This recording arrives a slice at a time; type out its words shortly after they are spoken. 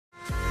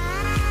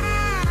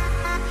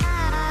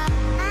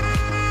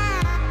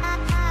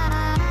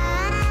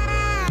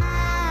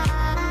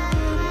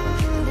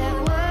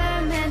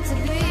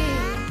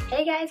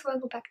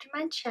welcome back to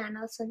my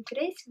channel. So in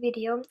today's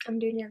video, I'm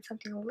doing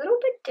something a little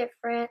bit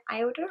different.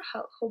 I ordered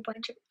a whole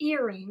bunch of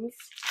earrings.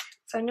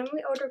 So I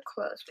normally order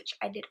clothes, which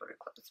I did order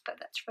clothes, but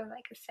that's for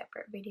like a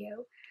separate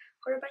video.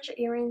 Ordered a bunch of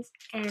earrings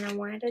and I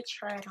wanted to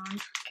try it on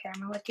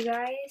camera with you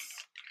guys.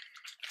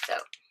 So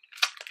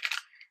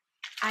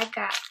I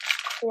got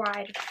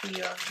quite a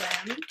few of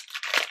them,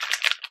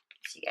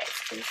 as you guys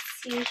can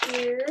see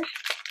here.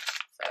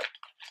 So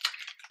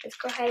let's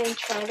go ahead and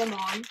try them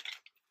on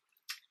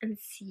and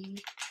see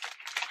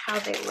how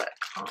they look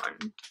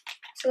on.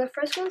 So the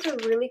first ones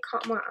that really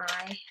caught my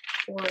eye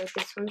were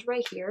this one's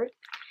right here.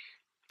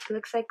 It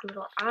looks like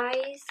little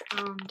eyes.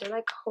 They're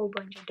like a whole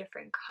bunch of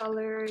different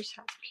colors.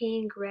 Has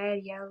pink,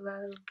 red,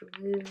 yellow,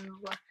 blue.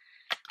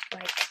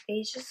 Like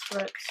they just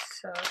look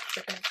so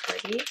freaking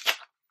pretty.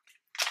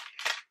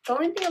 The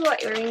only thing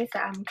about earrings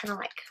that I'm kind of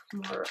like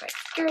more like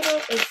scared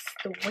of is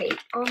the weight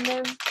on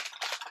them.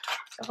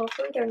 So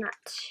hopefully they're not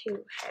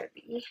too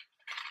heavy.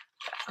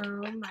 But,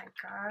 oh my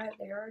god,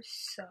 they are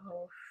so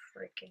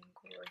freaking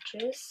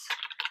gorgeous.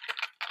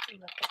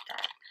 Look at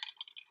that.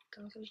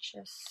 Those are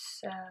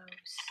just so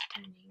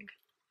stunning.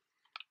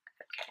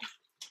 Okay.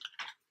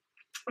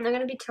 And I'm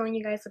going to be telling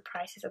you guys the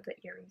prices of the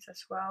earrings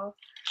as well.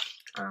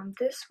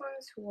 This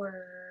ones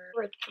were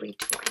 $320.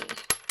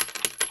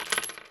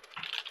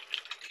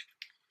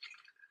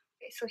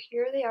 Okay, so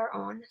here they are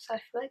on. So I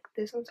feel like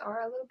these ones are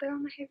a little bit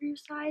on the heavier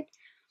side.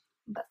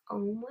 But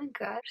oh my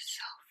god,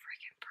 so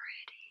freaking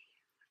pretty.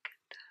 Look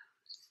at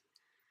those.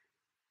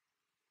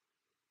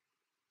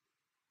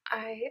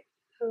 I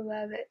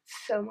love it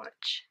so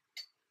much.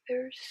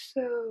 They're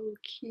so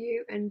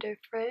cute and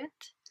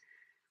different.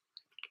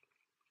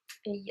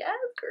 Yeah,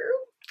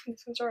 girl.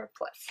 These ones are a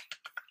plus.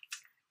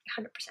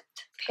 100%.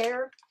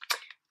 Pair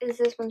is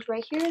this one's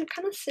right here. They're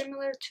kind of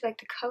similar to like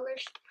the color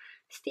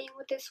scheme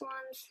with this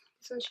one's.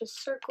 This one's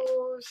just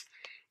circles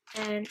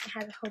and it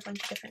has a whole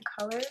bunch of different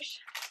colors.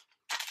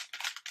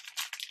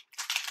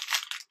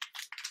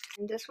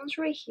 And this one's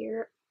right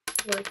here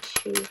were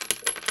 $250.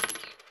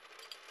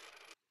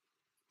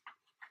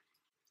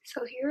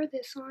 So here are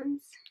this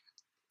ones.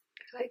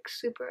 They're like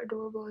super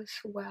adorable as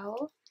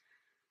well.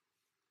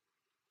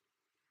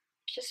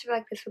 I just feel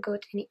like this would go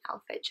with any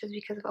outfit just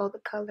because of all the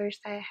colors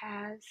that it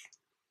has.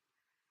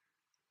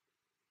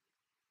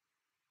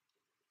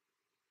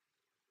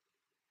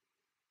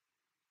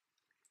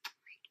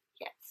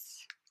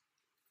 Yes.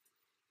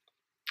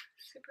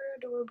 Super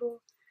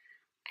adorable.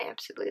 I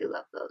absolutely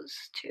love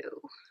those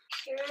too.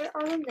 Here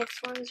are the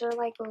next ones. They're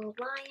like little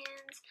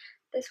lions.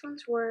 This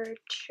ones were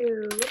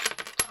 $2.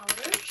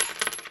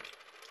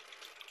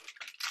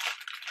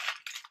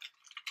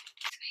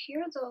 So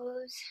here are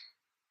those.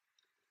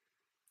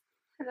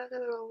 I love the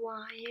little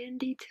lion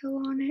detail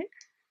on it.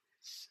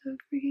 So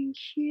freaking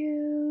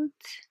cute.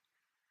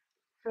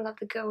 I love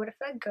the gold. I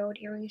feel like gold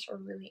earrings are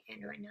really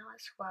in right now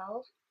as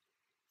well.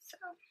 So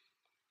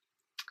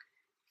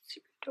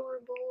super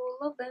adorable.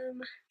 Love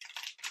them.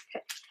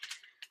 Okay.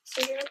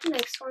 So here are the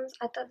next ones.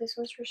 I thought these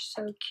ones were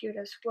so cute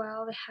as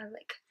well. They have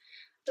like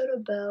a little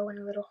bow and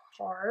a little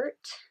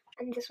heart.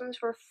 And this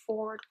ones were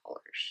 $4.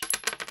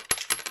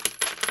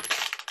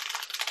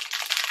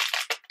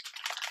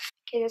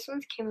 Okay, this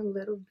one's came a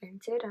little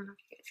vented. I don't know if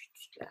you guys can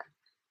see that.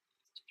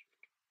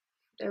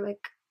 They're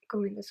like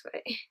going this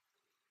way.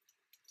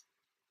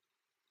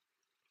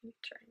 I'm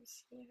trying to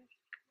see.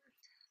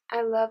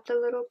 I love the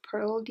little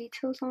pearl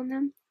details on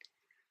them.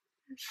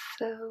 It's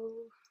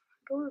so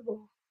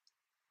adorable.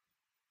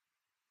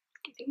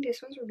 I think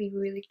this ones would be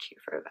really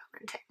cute for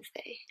Valentine's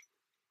Day.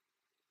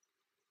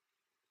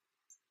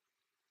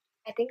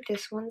 I think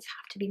this ones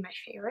have to be my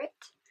favorite.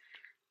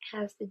 It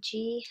has the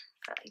G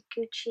for like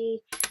Gucci.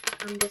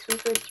 This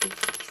one's for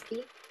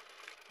 $360.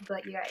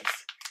 But you guys,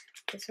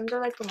 these ones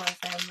are like the ones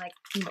that I'm like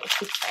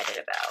most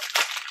excited about.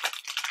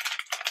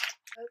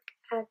 Look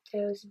at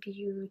those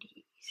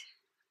beauties.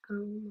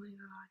 Oh my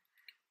god.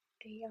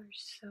 They are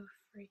so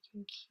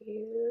freaking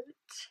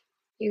cute.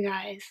 You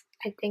guys,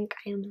 I think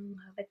I am in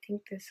love. I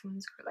think this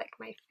ones are like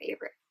my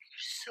favorite.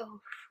 They're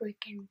so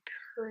freaking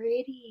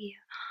pretty.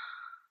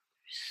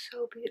 They're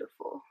so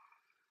beautiful.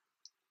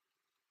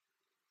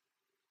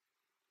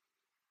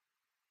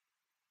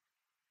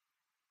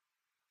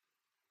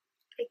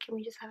 Like, can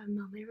we just have a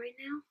moment right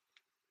now?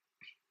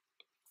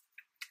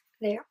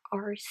 They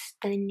are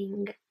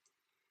stunning. Like,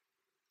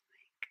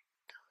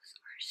 those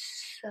are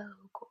so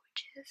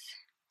gorgeous.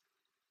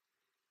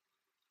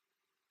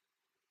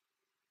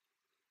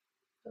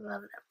 I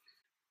love them.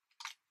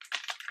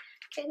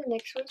 Okay, the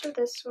next ones are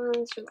this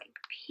ones. They're like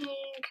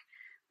pink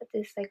with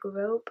this like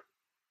rope,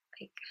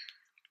 like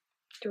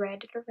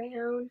threaded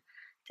around.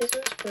 This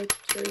one's for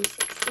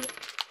 $360.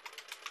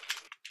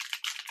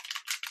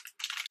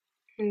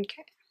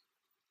 Okay.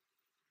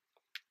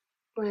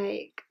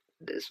 Like,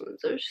 these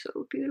ones are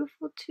so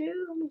beautiful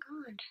too. Oh my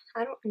god.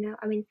 I don't know.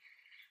 I mean,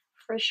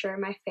 for sure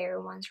my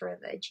favorite ones were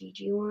the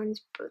GG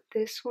ones, but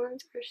these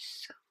ones are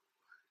so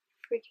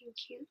freaking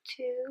cute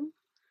too.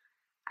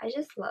 I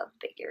just love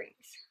big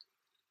earrings.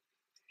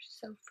 They're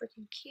so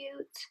freaking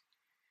cute.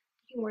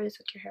 You can wear this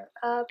with your hair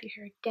up, your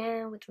hair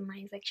down, with a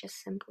nice like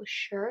just simple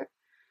shirt.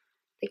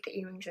 Like the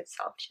earrings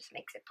itself just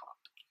makes it pop.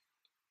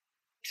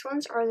 These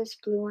ones are this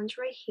blue ones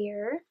right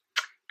here.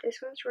 This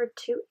one's for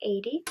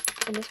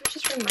 $280, and this one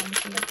just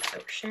reminds me of the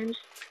ocean.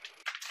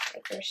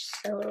 Like they're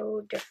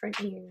so different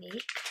and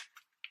unique.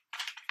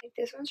 Like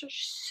these ones are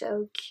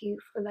so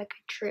cute for like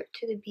a trip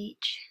to the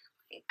beach.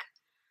 Like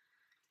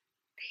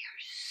they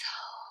are so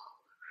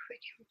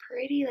freaking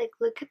pretty. Like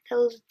look at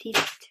those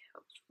details.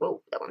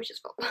 Whoa, that one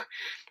just fell.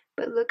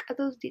 But look at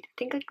those details. I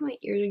think like my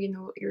ears are getting a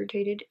little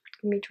irritated.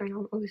 Me trying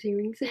on all these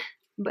earrings.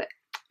 But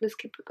let's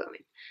keep it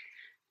going.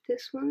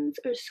 These ones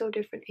are so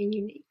different and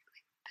unique.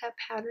 Like that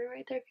pattern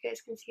right there, if you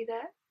guys can see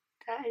that.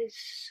 That is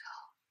so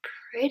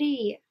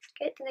pretty.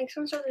 Okay, the next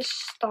ones are the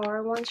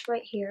star ones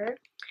right here.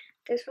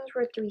 This one's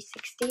worth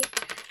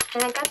 $360,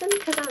 and I got them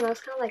because I know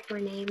it's kind of like my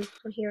name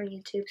on here on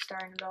YouTube, Star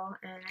Annabelle,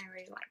 and I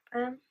really like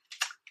them.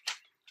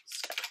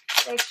 So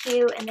they're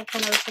cute, and they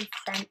kind of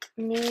represent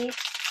me.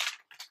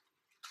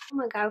 Oh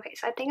my god, okay,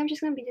 so I think I'm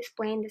just going to be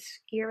displaying this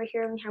ear right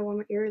here. I only have one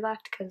more ear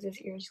left because this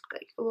ear is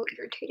like a little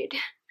irritated.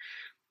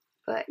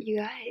 But you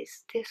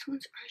guys, these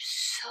ones are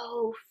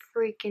so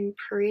freaking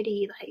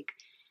pretty. Like,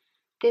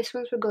 this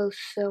ones would go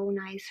so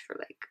nice for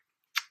like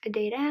a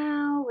date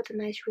out with a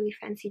nice really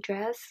fancy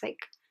dress. Like,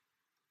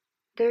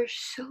 they're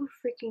so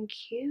freaking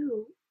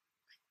cute.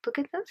 Look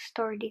at that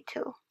star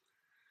detail.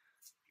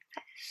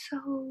 That is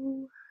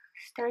so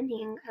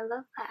stunning. I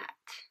love that.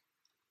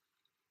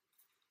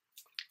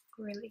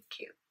 Really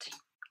cute.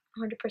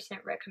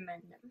 100%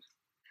 recommend them.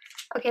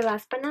 Okay,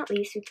 last but not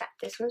least, we got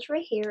this one's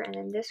right here, and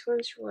then this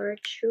one's for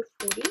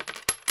 $240.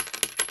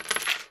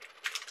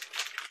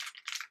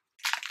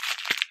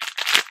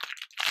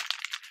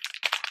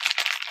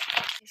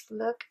 Just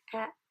look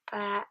at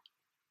that.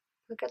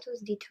 Look at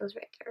those details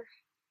right there.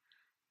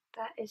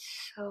 That is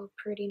so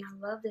pretty, and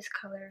I love this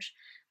colors.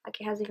 Like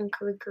it has different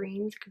color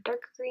greens, like a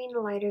darker green, a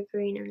lighter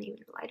green, and even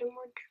a lighter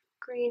more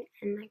green,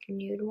 and like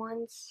nude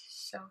ones.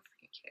 So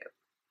freaking cute.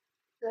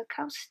 Look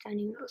how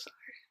stunning those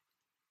are.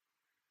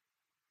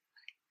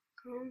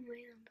 Oh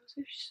man, those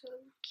are so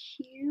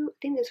cute. I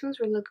think this ones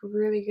would look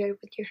really good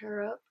with your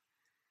hair up.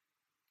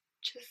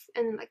 Just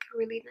in like a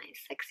really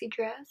nice sexy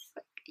dress.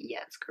 Like,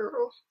 yes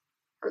girl.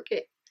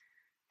 Okay.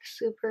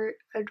 Super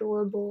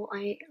adorable.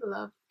 I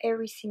love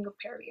every single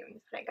pair of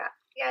earrings that I got.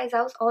 Guys,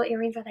 that was all the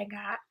earrings that I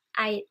got.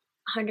 I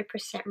 100%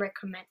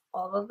 recommend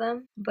all of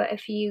them. But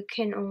if you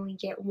can only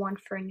get one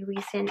for any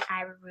reason,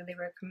 I would really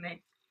recommend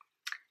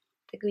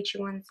the Gucci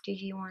ones,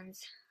 DG ones.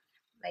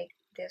 Like,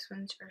 these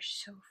ones are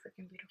so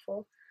freaking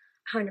beautiful.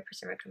 100%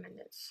 recommend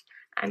this.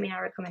 I mean, I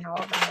recommend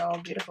all of them. They're all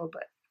beautiful,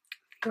 but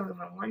if you only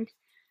want one,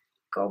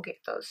 go get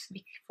those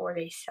before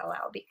they sell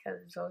out,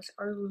 because those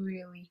are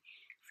really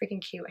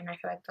freaking cute, and I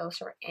feel like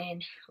those are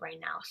in right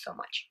now so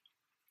much.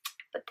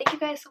 But thank you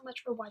guys so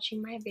much for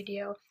watching my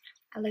video.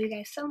 I love you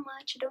guys so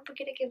much. Don't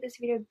forget to give this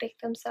video a big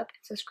thumbs up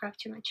and subscribe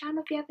to my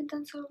channel if you haven't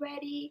done so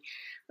already.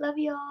 Love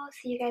y'all.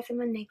 See you guys in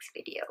my next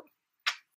video.